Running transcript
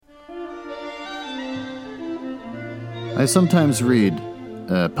I sometimes read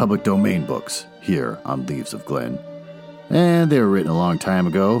public domain books here on Leaves of Glen. And they were written a long time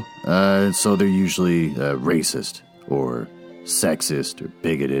ago, so they're usually racist or sexist or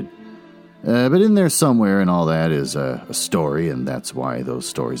bigoted. But in there somewhere and all that is a story, and that's why those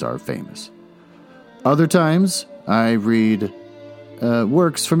stories are famous. Other times, I read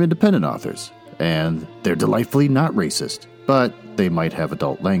works from independent authors, and they're delightfully not racist, but they might have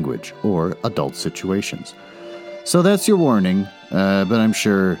adult language or adult situations. So that's your warning, but I'm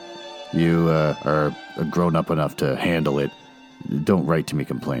sure you are grown up enough to handle it. Don't write to me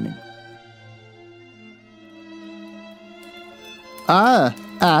complaining.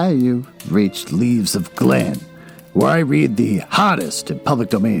 You've reached Leaves of Glen, where I read the hottest in public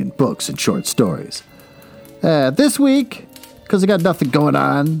domain books and short stories. This week, because I got nothing going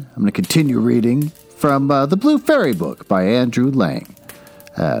on, I'm going to continue reading from the Blue Fairy book by Andrew Lang.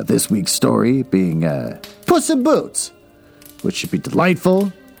 This week's story being Puss in Boots, which should be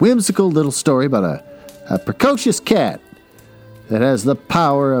delightful, whimsical little story about a precocious cat that has the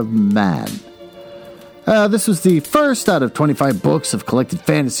power of man. This was the first out of 25 books of collected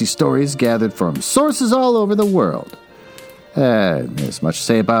fantasy stories gathered from sources all over the world. There's much to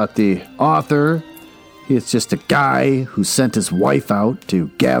say about the author. He's just a guy who sent his wife out to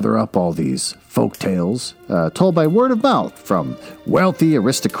gather up all these folk tales told by word of mouth from wealthy,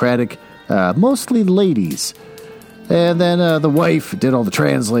 aristocratic, mostly ladies. And then the wife did all the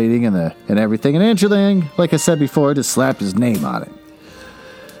translating and everything. And Andrew Lang, like I said before, just slapped his name on it.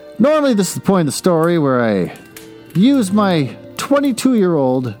 Normally, this is the point of the story where I use my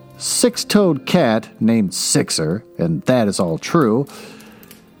 22-year-old six-toed cat named Sixer, and that is all true,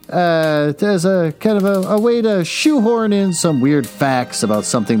 as a kind of a way to shoehorn in some weird facts about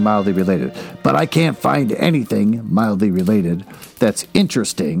something mildly related. But I can't find anything mildly related that's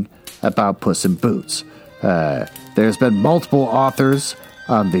interesting about Puss in Boots. There's been multiple authors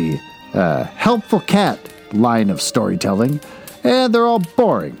on the Helpful Cat line of storytelling, and they're all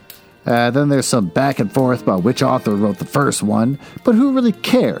boring. Then there's some back and forth about which author wrote the first one, but who really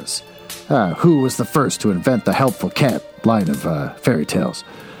cares? Who was the first to invent the Helpful Cat line of fairy tales?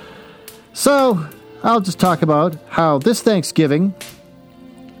 So, I'll just talk about how this Thanksgiving,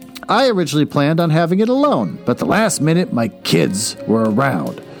 I originally planned on having it alone, but the last minute my kids were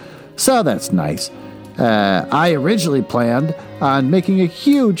around. So that's nice. I originally planned on making a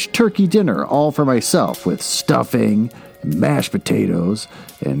huge turkey dinner all for myself with stuffing, mashed potatoes,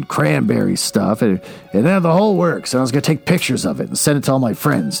 and cranberry stuff, and then the whole works. And I was going to take pictures of it and send it to all my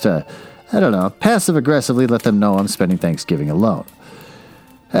friends to, passive-aggressively let them know I'm spending Thanksgiving alone.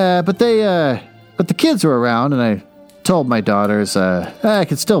 But the kids were around, and I told my daughters, I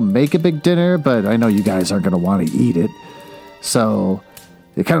could still make a big dinner, but I know you guys aren't going to want to eat it. So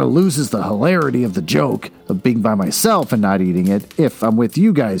it kind of loses the hilarity of the joke of being by myself and not eating it if I'm with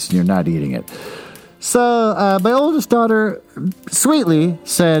you guys and you're not eating it. So my oldest daughter sweetly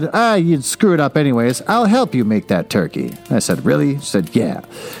said, you'd screw it up anyways. I'll help you make that turkey. I said, really? She said, yeah.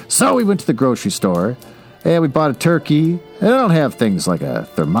 So we went to the grocery store, and we bought a turkey. And I don't have things like a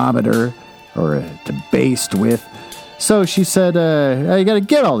thermometer or to baste with. So she said, you got to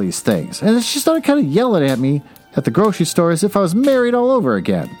get all these things. And she started kind of yelling at me at the grocery store as if I was married all over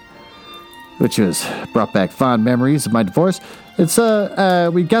again, which was brought back fond memories of my divorce. And so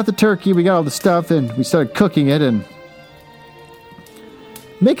we got the turkey, we got all the stuff, and we started cooking it, and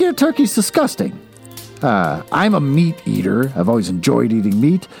making a turkey's disgusting. I'm a meat eater. I've always enjoyed eating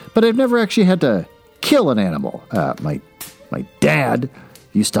meat, but I've never actually had to kill an animal. My dad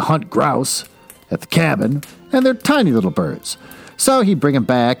used to hunt grouse at the cabin, and they're tiny little birds. So he'd bring them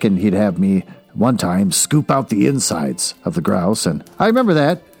back, and he'd have me one time scoop out the insides of the grouse, and I remember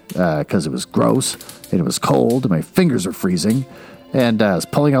that because it was gross, and it was cold, and my fingers were freezing, and I was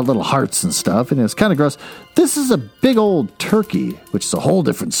pulling out little hearts and stuff, and it was kind of gross. This is a big old turkey, which is a whole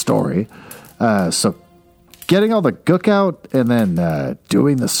different story. So getting all the gook out, and then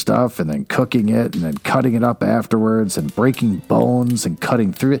doing the stuff, and then cooking it, and then cutting it up afterwards, and breaking bones, and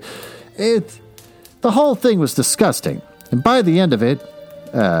cutting through it, the whole thing was disgusting. And by the end of it,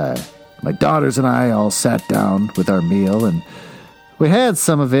 my daughters and I all sat down with our meal, and we had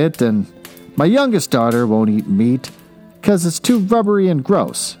some of it, and my youngest daughter won't eat meat because it's too rubbery and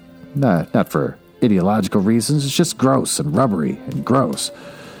gross. Not for ideological reasons, it's just gross and rubbery and gross.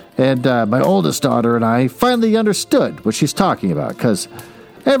 And my oldest daughter and I finally understood what she's talking about, because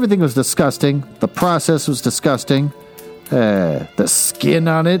everything was disgusting, the process was disgusting, the skin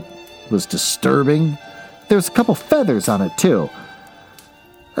on it was disturbing, there was a couple feathers on it too.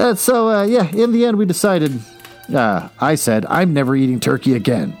 And so, in the end we decided, I said, I'm never eating turkey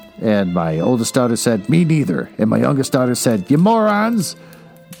again. And my oldest daughter said, me neither. And my youngest daughter said, you morons,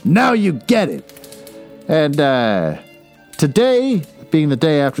 now you get it. And today, being the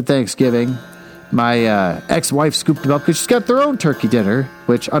day after Thanksgiving, my ex-wife scooped them up because she's got their own turkey dinner,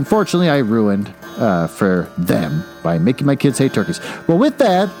 which unfortunately I ruined for them by making my kids hate turkeys. Well, with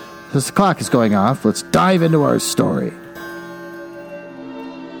that, as the clock is going off, let's dive into our story.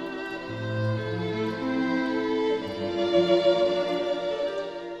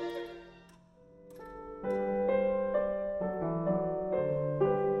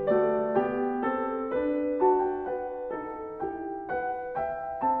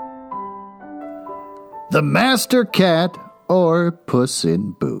 The Master Cat or Puss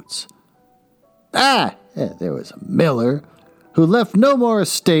in Boots. There was a miller who left no more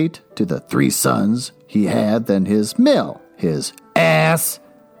estate to the 3 sons he had than his mill, his ass,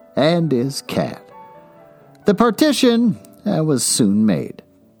 and his cat. The partition was soon made.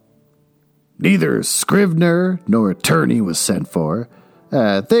 Neither scrivener nor attorney was sent for.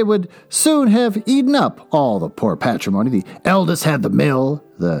 They would soon have eaten up all the poor patrimony. The eldest had the mill,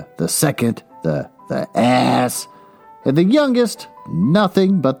 the second the ass, and the youngest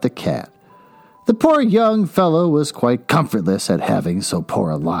nothing but the cat. The poor young fellow was quite comfortless at having so poor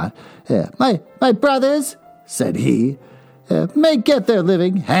a lot. My brothers, said he, may get their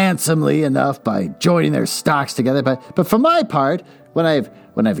living handsomely enough by joining their stocks together, but for my part, when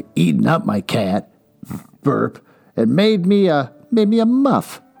I've eaten up my cat, burp, and made me a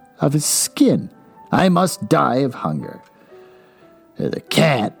muff of his skin, I must die of hunger. The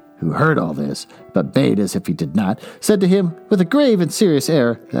cat, who heard all this, but made as if he did not, said to him with a grave and serious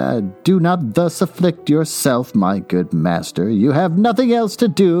air, do not thus afflict yourself, my good master. You have nothing else to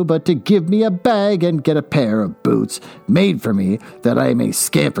do but to give me a bag and get a pair of boots made for me, that I may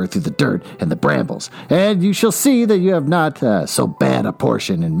scamper through the dirt and the brambles, and you shall see that you have not so bad a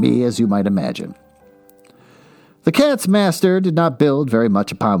portion in me as you might imagine. The cat's master did not build very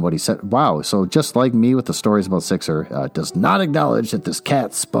much upon what he said. Wow, so just like me with the stories about Sixer, does not acknowledge that this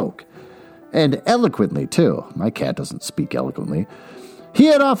cat spoke. And eloquently, too. My cat doesn't speak eloquently. He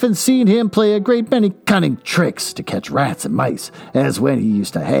had often seen him play a great many cunning tricks to catch rats and mice, as when he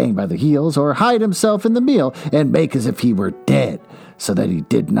used to hang by the heels or hide himself in the meal and make as if he were dead, so that he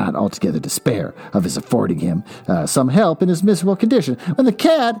did not altogether despair of his affording him some help in his miserable condition. When the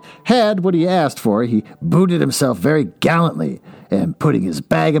cat had what he asked for, he booted himself very gallantly, and putting his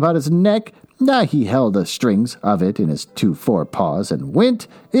bag about his neck, he held the strings of it in his 2 forepaws, and went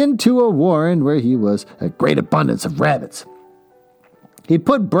into a warren where he was a great abundance of rabbits. He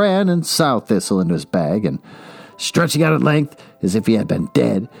put bran and sow thistle into his bag, and stretching out at length, as if he had been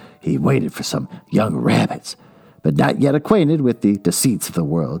dead, he waited for some young rabbits, but not yet acquainted with the deceits of the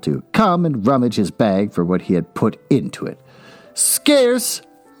world, to come and rummage his bag for what he had put into it. Scarce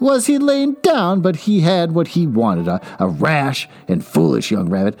was he lain down, but he had what he wanted. A rash and foolish young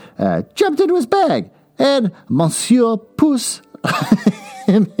rabbit jumped into his bag, and Monsieur Puss,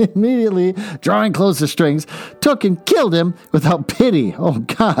 immediately drawing close the strings, took and killed him without pity. Oh,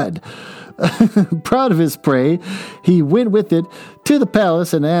 God. Proud of his prey, he went with it to the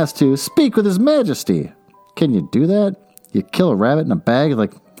palace and asked to speak with his majesty. Can you do that? You kill a rabbit in a bag?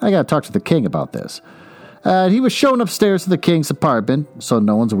 Like, I gotta talk to the king about this. He was shown upstairs to the king's apartment, so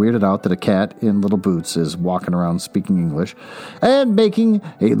no one's weirded out that a cat in little boots is walking around speaking English, and making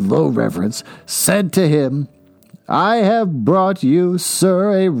a low reverence, said to him, I have brought you,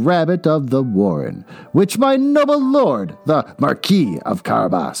 sir, a rabbit of the warren, which my noble lord, the Marquis of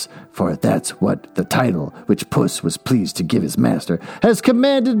Carabas, for that's what the title which Puss was pleased to give his master, has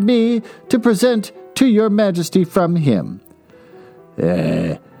commanded me to present to your majesty from him.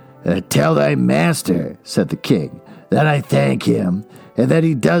 Tell thy master, said the king, that I thank him, and that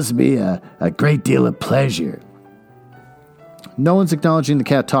he does me a great deal of pleasure. No one's acknowledging the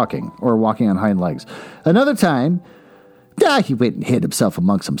cat talking, or walking on hind legs. Another time, he went and hid himself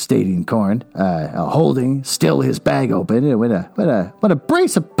among some Stadian corn, holding still his bag open, and when a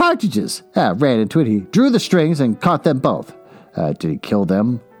brace of partridges ran into it, he drew the strings and caught them both. Did he kill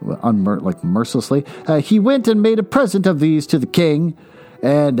them mercilessly? He went and made a present of these to the king,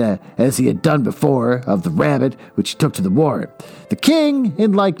 and as he had done before of the rabbit which he took to the warren. The king,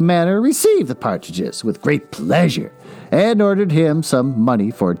 in like manner, received the partridges with great pleasure, and ordered him some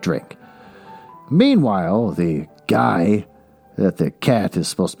money for drink. Meanwhile, the guy that the cat is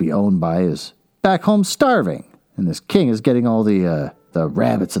supposed to be owned by is back home starving, and this king is getting all the the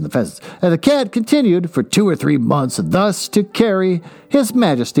rabbits and the pheasants. And the cat continued for 2 or 3 months thus to carry his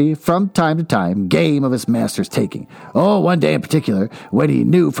majesty from time to time game of his master's taking. Oh, one day in particular, when he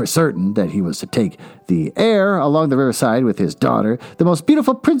knew for certain that he was to take the air along the riverside with his daughter, the most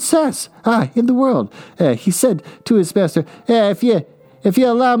beautiful princess in the world, he said to his master, if you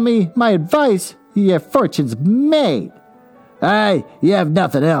allow me my advice, your fortune's made. You have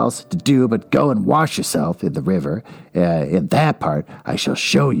nothing else to do but go and wash yourself in the river. In that part, I shall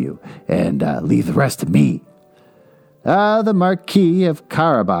show you, and leave the rest to me. The Marquis of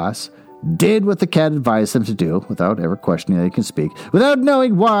Carabas did what the cat advised him to do, without ever questioning that he can speak, without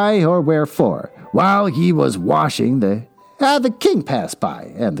knowing why or wherefore. While he was washing, the king passed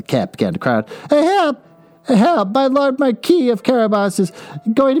by, and the cat began to cry out, Help! Help! My Lord Marquis of Carabas is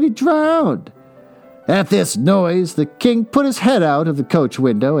going to be drowned. At this noise, the king put his head out of the coach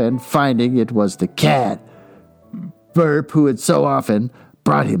window, and finding it was the cat, Burp, who had so often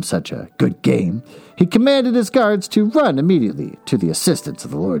brought him such a good game, he commanded his guards to run immediately to the assistance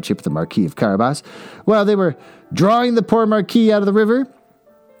of the lordship of the Marquis of Carabas. While they were drawing the poor Marquis out of the river,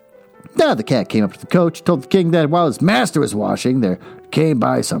 now the cat came up to the coach, told the king that while his master was washing, there came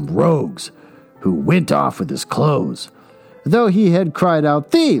by some rogues who went off with his clothes, though he had cried out,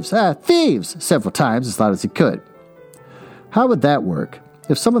 Thieves! Thieves! Several times as loud as he could. How would that work?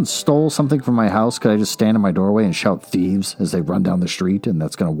 If someone stole something from my house, could I just stand in my doorway and shout thieves as they run down the street, and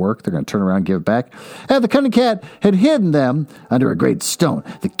that's going to work? They're going to turn around and give it back? The cunning cat had hidden them under a great stone.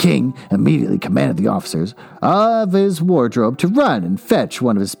 The king immediately commanded the officers of his wardrobe to run and fetch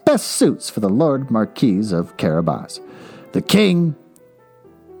one of his best suits for the Lord Marquis of Carabas. The king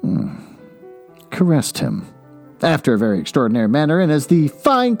caressed him after a very extraordinary manner, and as the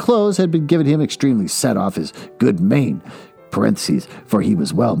fine clothes had been given him, extremely set off his good mane, parentheses, for he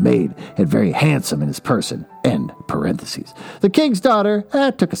was well made and very handsome in his person, end parentheses. The king's daughter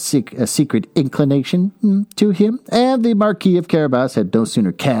took a secret inclination to him, and the Marquis of Carabas had no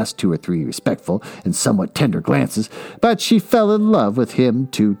sooner cast 2 or 3 respectful and somewhat tender glances, but she fell in love with him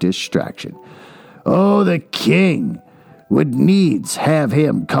to distraction. Oh, the king would needs have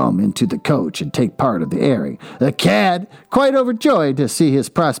him come into the coach and take part of the airing. The cat, quite overjoyed to see his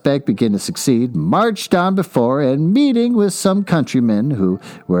prospect begin to succeed, marched on before, and meeting with some countrymen who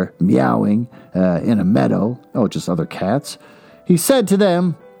were meowing in a meadow, just other cats, he said to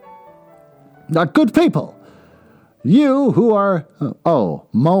them, Good people, you who are,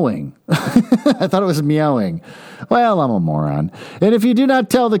 mowing. I thought it was meowing. Well, I'm a moron. And if you do not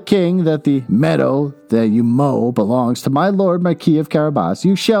tell the king that the meadow that you mow belongs to my lord Marquis of Carabas,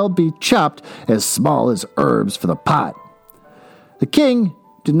 you shall be chopped as small as herbs for the pot. The king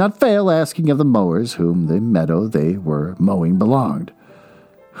did not fail asking of the mowers whom the meadow they were mowing belonged.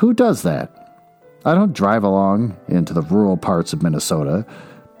 Who does that? I don't drive along into the rural parts of Minnesota,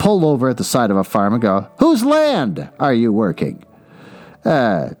 pull over at the side of a farm and go, Whose land are you working?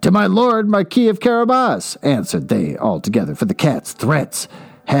 To my lord Marquis of Carabas, answered they all together, for the cat's threats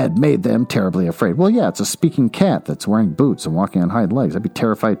had made them terribly afraid. Well, yeah, it's a speaking cat that's wearing boots and walking on hind legs. I'd be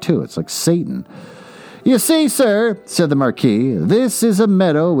terrified too. It's like Satan. You see, sir, said the Marquis, this is a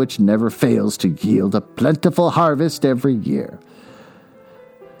meadow which never fails to yield a plentiful harvest every year.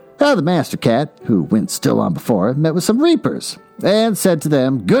 The master cat, who went still on before, met with some reapers, and said to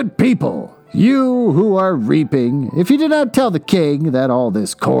them, Good people, you who are reaping, if you do not tell the king that all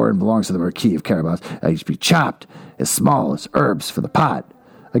this corn belongs to the Marquis of Carabas, you should be chopped as small as herbs for the pot.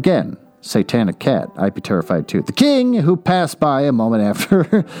 Again, satanic cat, I'd be terrified too. The king, who passed by a moment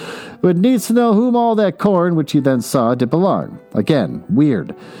after, would needs to know whom all that corn which he then saw did belong. Again,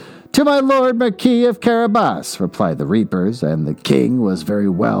 weird. To my lord Marquis of Carabas, replied the reapers, and the king was very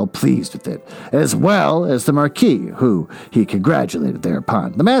well pleased with it, as well as the Marquis, who he congratulated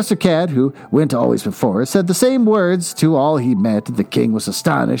thereupon. The master cat, who went always before, said the same words to all he met, and the king was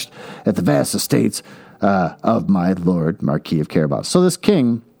astonished at the vast estates of my lord Marquis of Carabas. So this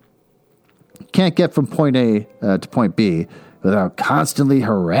king can't get from point A to point B without constantly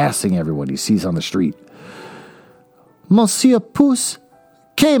harassing everyone he sees on the street. Monsieur Pouce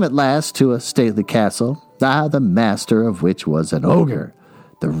came at last to a stately castle, the master of which was an ogre,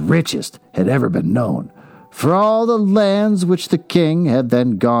 the richest had ever been known. For all the lands which the king had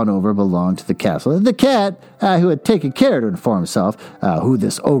then gone over belonged to the castle. And the cat, who had taken care to inform himself who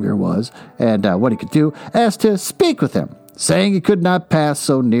this ogre was and what he could do, asked to speak with him, saying he could not pass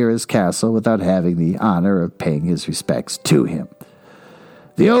so near his castle without having the honor of paying his respects to him.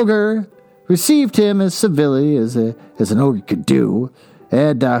 The ogre received him as civilly as an ogre could do,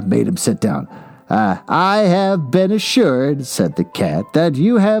 and made him sit down. I have been assured, said the cat, that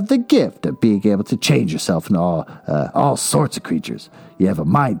you have the gift of being able to change yourself into all sorts of creatures you have a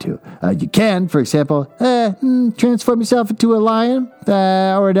mind to. You can, for example, transform yourself into a lion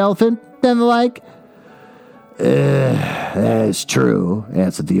or an elephant and the like. That is true,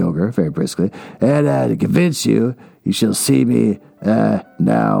 answered the ogre very briskly, and to convince you, you shall see me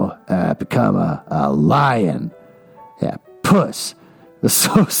now become a lion. Yeah, Puss was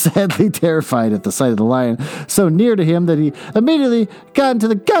so sadly terrified at the sight of the lion, so near to him that he immediately got into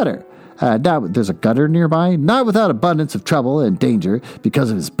the gutter. Now, there's a gutter nearby, not without abundance of trouble and danger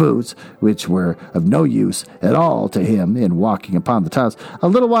because of his boots, which were of no use at all to him in walking upon the tiles. A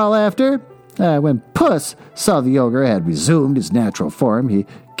little while after, when Puss saw the ogre had resumed his natural form, he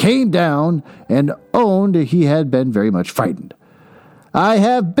came down and owned he had been very much frightened. I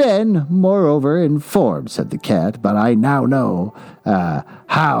have been, moreover, informed, said the cat, but I now know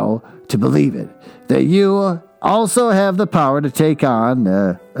how to believe it, that you also have the power to take on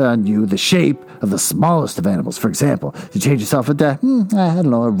you the shape of the smallest of animals. For example, to change yourself into,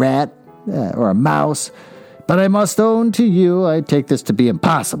 a rat or a mouse. But I must own to you, I take this to be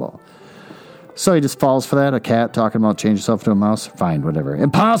impossible. So he just falls for that, a cat talking about change yourself to a mouse? Fine, whatever.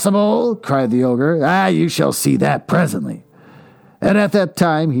 Impossible, cried the ogre. You shall see that presently. And at that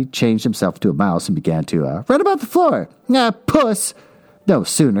time, he changed himself to a mouse and began to run about the floor. Puss no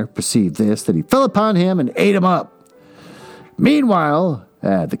sooner perceived this than he fell upon him and ate him up. Meanwhile,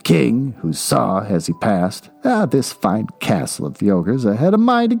 the king, who saw as he passed this fine castle of the ogres, had a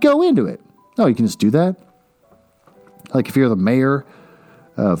mind to go into it. Oh, you can just do that? Like if you're the mayor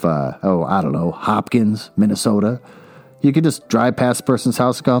of, Hopkins, Minnesota, you could just drive past a person's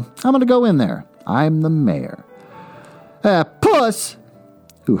house and go, I'm going to go in there. I'm the mayor. Puss,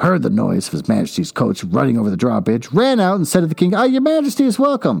 who heard the noise of His Majesty's coach running over the drawbridge, ran out and said to the king, Your Majesty is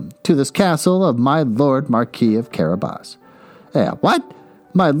welcome to this castle of my Lord Marquis of Carabas. What?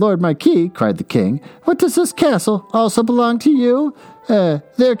 My Lord Marquis, cried the king. What does this castle also belong to you?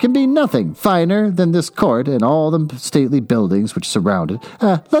 There can be nothing finer than this court and all the stately buildings which surround it.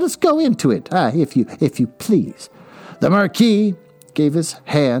 Let us go into it, if you please. The Marquis gave his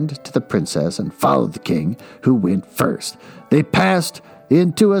hand to the princess and followed the king, who went first. They passed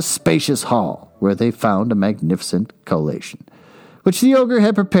into a spacious hall, where they found a magnificent collation, which the ogre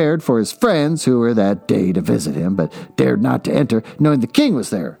had prepared for his friends who were that day to visit him, but dared not to enter, knowing the king was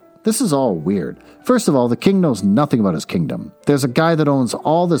there. This is all weird. First of all, the king knows nothing about his kingdom. There's a guy that owns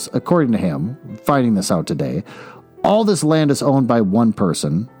all this, according to him, finding this out today. All this land is owned by one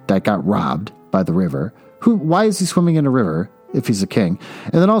person that got robbed by the river. Why is he swimming in a river if he's a king?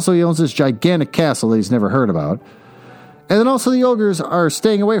 And then also he owns this gigantic castle that he's never heard about. And then also the ogres are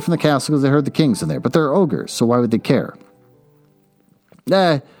staying away from the castle because they heard the king's in there. But they're ogres, so why would they care?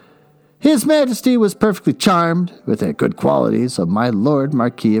 His Majesty was perfectly charmed with the good qualities of my Lord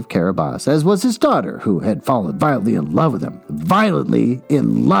Marquis of Carabas, as was his daughter, who had fallen violently in love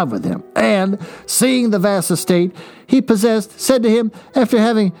with him. And, seeing the vast estate he possessed, said to him, after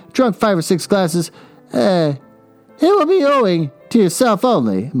having drunk 5 or 6 glasses, It will be owing to yourself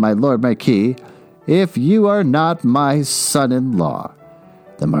only, my Lord Marquis, if you are not my son-in-law.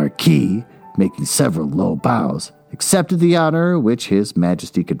 The Marquis, making several low bows, accepted the honor which His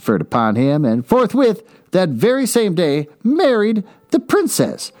Majesty conferred upon him, and forthwith, that very same day, married the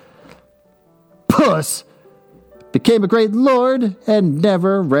princess. Puss became a great lord and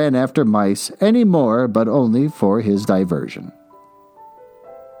never ran after mice any more, but only for his diversion.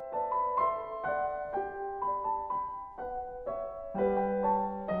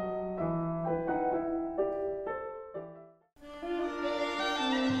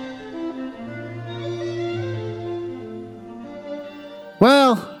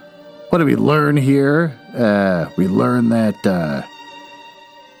 Well, what do we learn here? We learn that,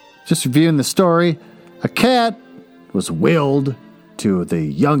 just reviewing the story, a cat was willed to the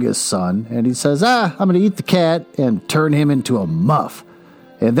youngest son, and he says, I'm going to eat the cat and turn him into a muff.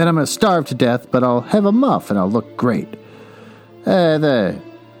 And then I'm going to starve to death, but I'll have a muff and I'll look great. The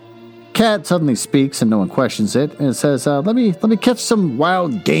cat suddenly speaks and no one questions it, and it says, let me catch some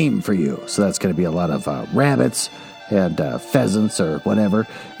wild game for you. So that's going to be a lot of rabbits and pheasants or whatever.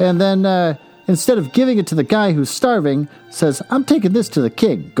 And then instead of giving it to the guy who's starving, says, I'm taking this to the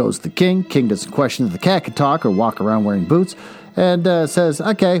king. Goes to the king. King doesn't question if the cat can talk or walk around wearing boots. And says,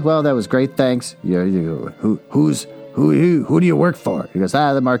 okay, well, that was great, thanks. Who do you work for? He goes,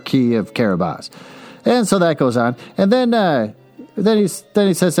 the Marquis of Carabas. And so that goes on. And then he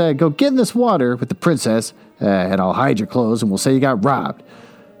says, go get in this water with the princess, and I'll hide your clothes, and we'll say you got robbed.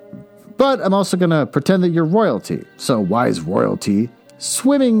 But I'm also going to pretend that you're royalty. So why is royalty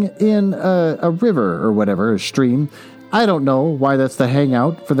swimming in a river or whatever, a stream. I don't know why that's the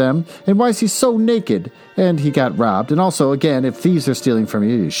hangout for them, and why is he so naked and he got robbed. And also, again, if thieves are stealing from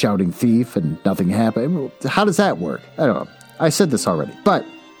you, you're shouting thief and nothing happened. How does that work? I don't know. I said this already, but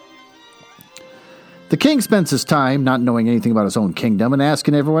the king spends his time not knowing anything about his own kingdom and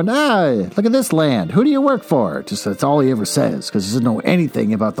asking everyone, look at this land. Who do you work for? Just that's all he ever says, because he doesn't know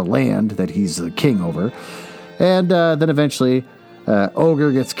anything about the land that he's the king over. And then eventually,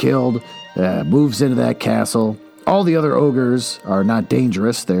 Ogre gets killed, moves into that castle. All the other ogres are not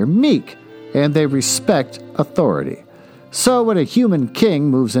dangerous. They're meek, and they respect authority. So when a human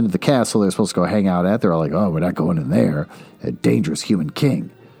king moves into the castle they're supposed to go hang out at, they're all like, oh, we're not going in there. A dangerous human king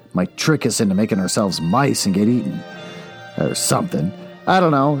might trick us into making ourselves mice and get eaten. Or something. I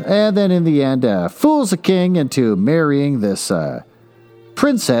don't know. And then in the end, fools a king into marrying this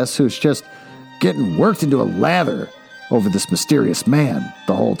princess who's just getting worked into a lather over this mysterious man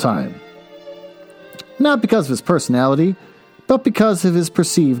the whole time. Not because of his personality, but because of his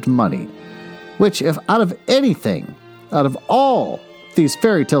perceived money. Which, if out of anything, out of all these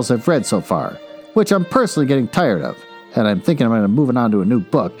fairy tales I've read so far, which I'm personally getting tired of, and I'm thinking I'm moving on to a new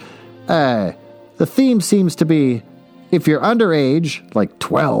book, the theme seems to be, if you're underage, like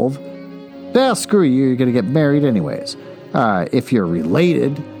 12, screw you, you're going to get married anyways. If you're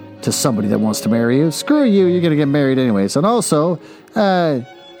related to somebody that wants to marry you, screw you, you're going to get married anyways. And also,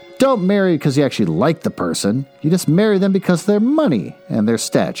 don't marry because you actually like the person. You just marry them because of their money and their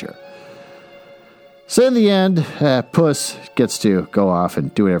stature. So in the end, Puss gets to go off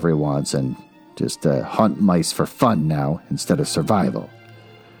and do whatever he wants and just hunt mice for fun now instead of survival.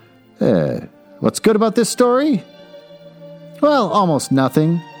 What's good about this story? Well, almost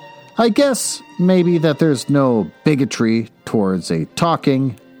nothing. I guess maybe that there's no bigotry towards a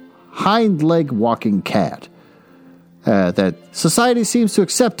talking, hind-leg walking cat. That society seems to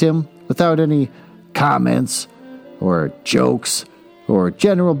accept him without any comments or jokes or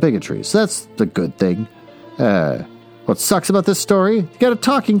general bigotry. So that's the good thing. What sucks about this story? You got a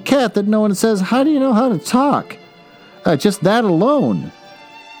talking cat that no one says, how do you know how to talk? Just that alone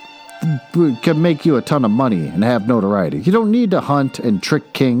can make you a ton of money and have notoriety. You don't need to hunt and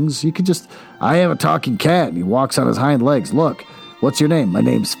trick kings. You could just, I have a talking cat, and he walks on his hind legs. Look, what's your name? My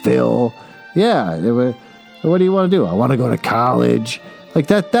name's Phil. Yeah, what do you want to do? I want to go to college. Like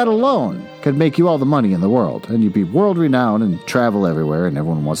that alone could make you all the money in the world, and you'd be world renowned and travel everywhere, and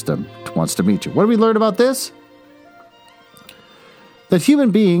everyone wants to meet you. What do we learn about this? That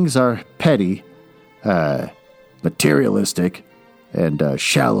human beings are petty, materialistic, and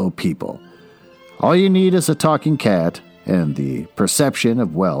shallow people. All you need is a talking cat and the perception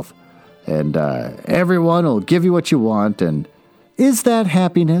of wealth, and everyone will give you what you want. And is that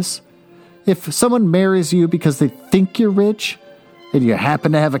happiness? If someone marries you because they think you're rich, and you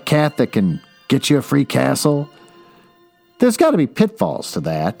happen to have a cat that can get you a free castle, there's got to be pitfalls to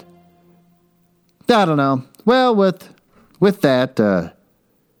that. I don't know. Well, with that,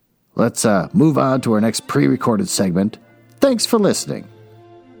 let's move on to our next pre-recorded segment. Thanks for listening.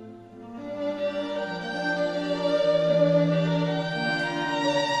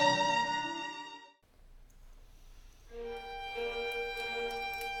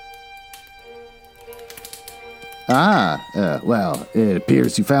 Well, it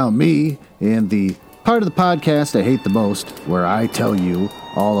appears you found me in the part of the podcast I hate the most, where I tell you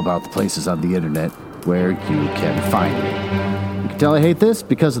all about the places on the internet where you can find me. You can tell I hate this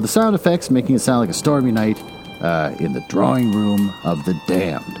because of the sound effects making it sound like a stormy night in the drawing room of the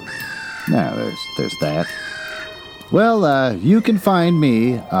damned. Now, there's that. Well, you can find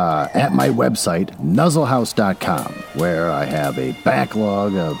me at my website, nuzzlehouse.com, where I have a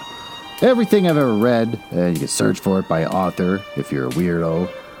backlog of everything I've ever read. You can search for it by author if you're a weirdo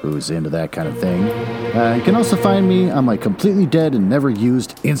who's into that kind of thing. You can also find me on my completely dead and never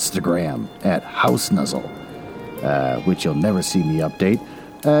used Instagram at HouseNuzzle, which you'll never see me update.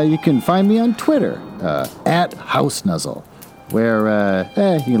 You can find me on Twitter at HouseNuzzle, where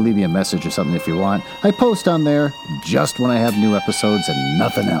you can leave me a message or something if you want. I post on there just when I have new episodes and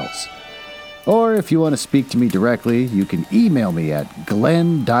nothing else. Or if you want to speak to me directly, you can email me at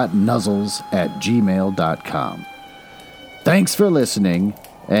glenn.nuzzles@gmail.com. Thanks for listening,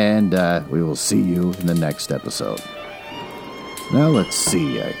 and we will see you in the next episode. Now let's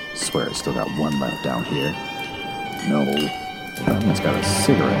see. I swear I still got one left down here. No, it's got a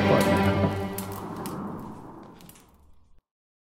cigarette button.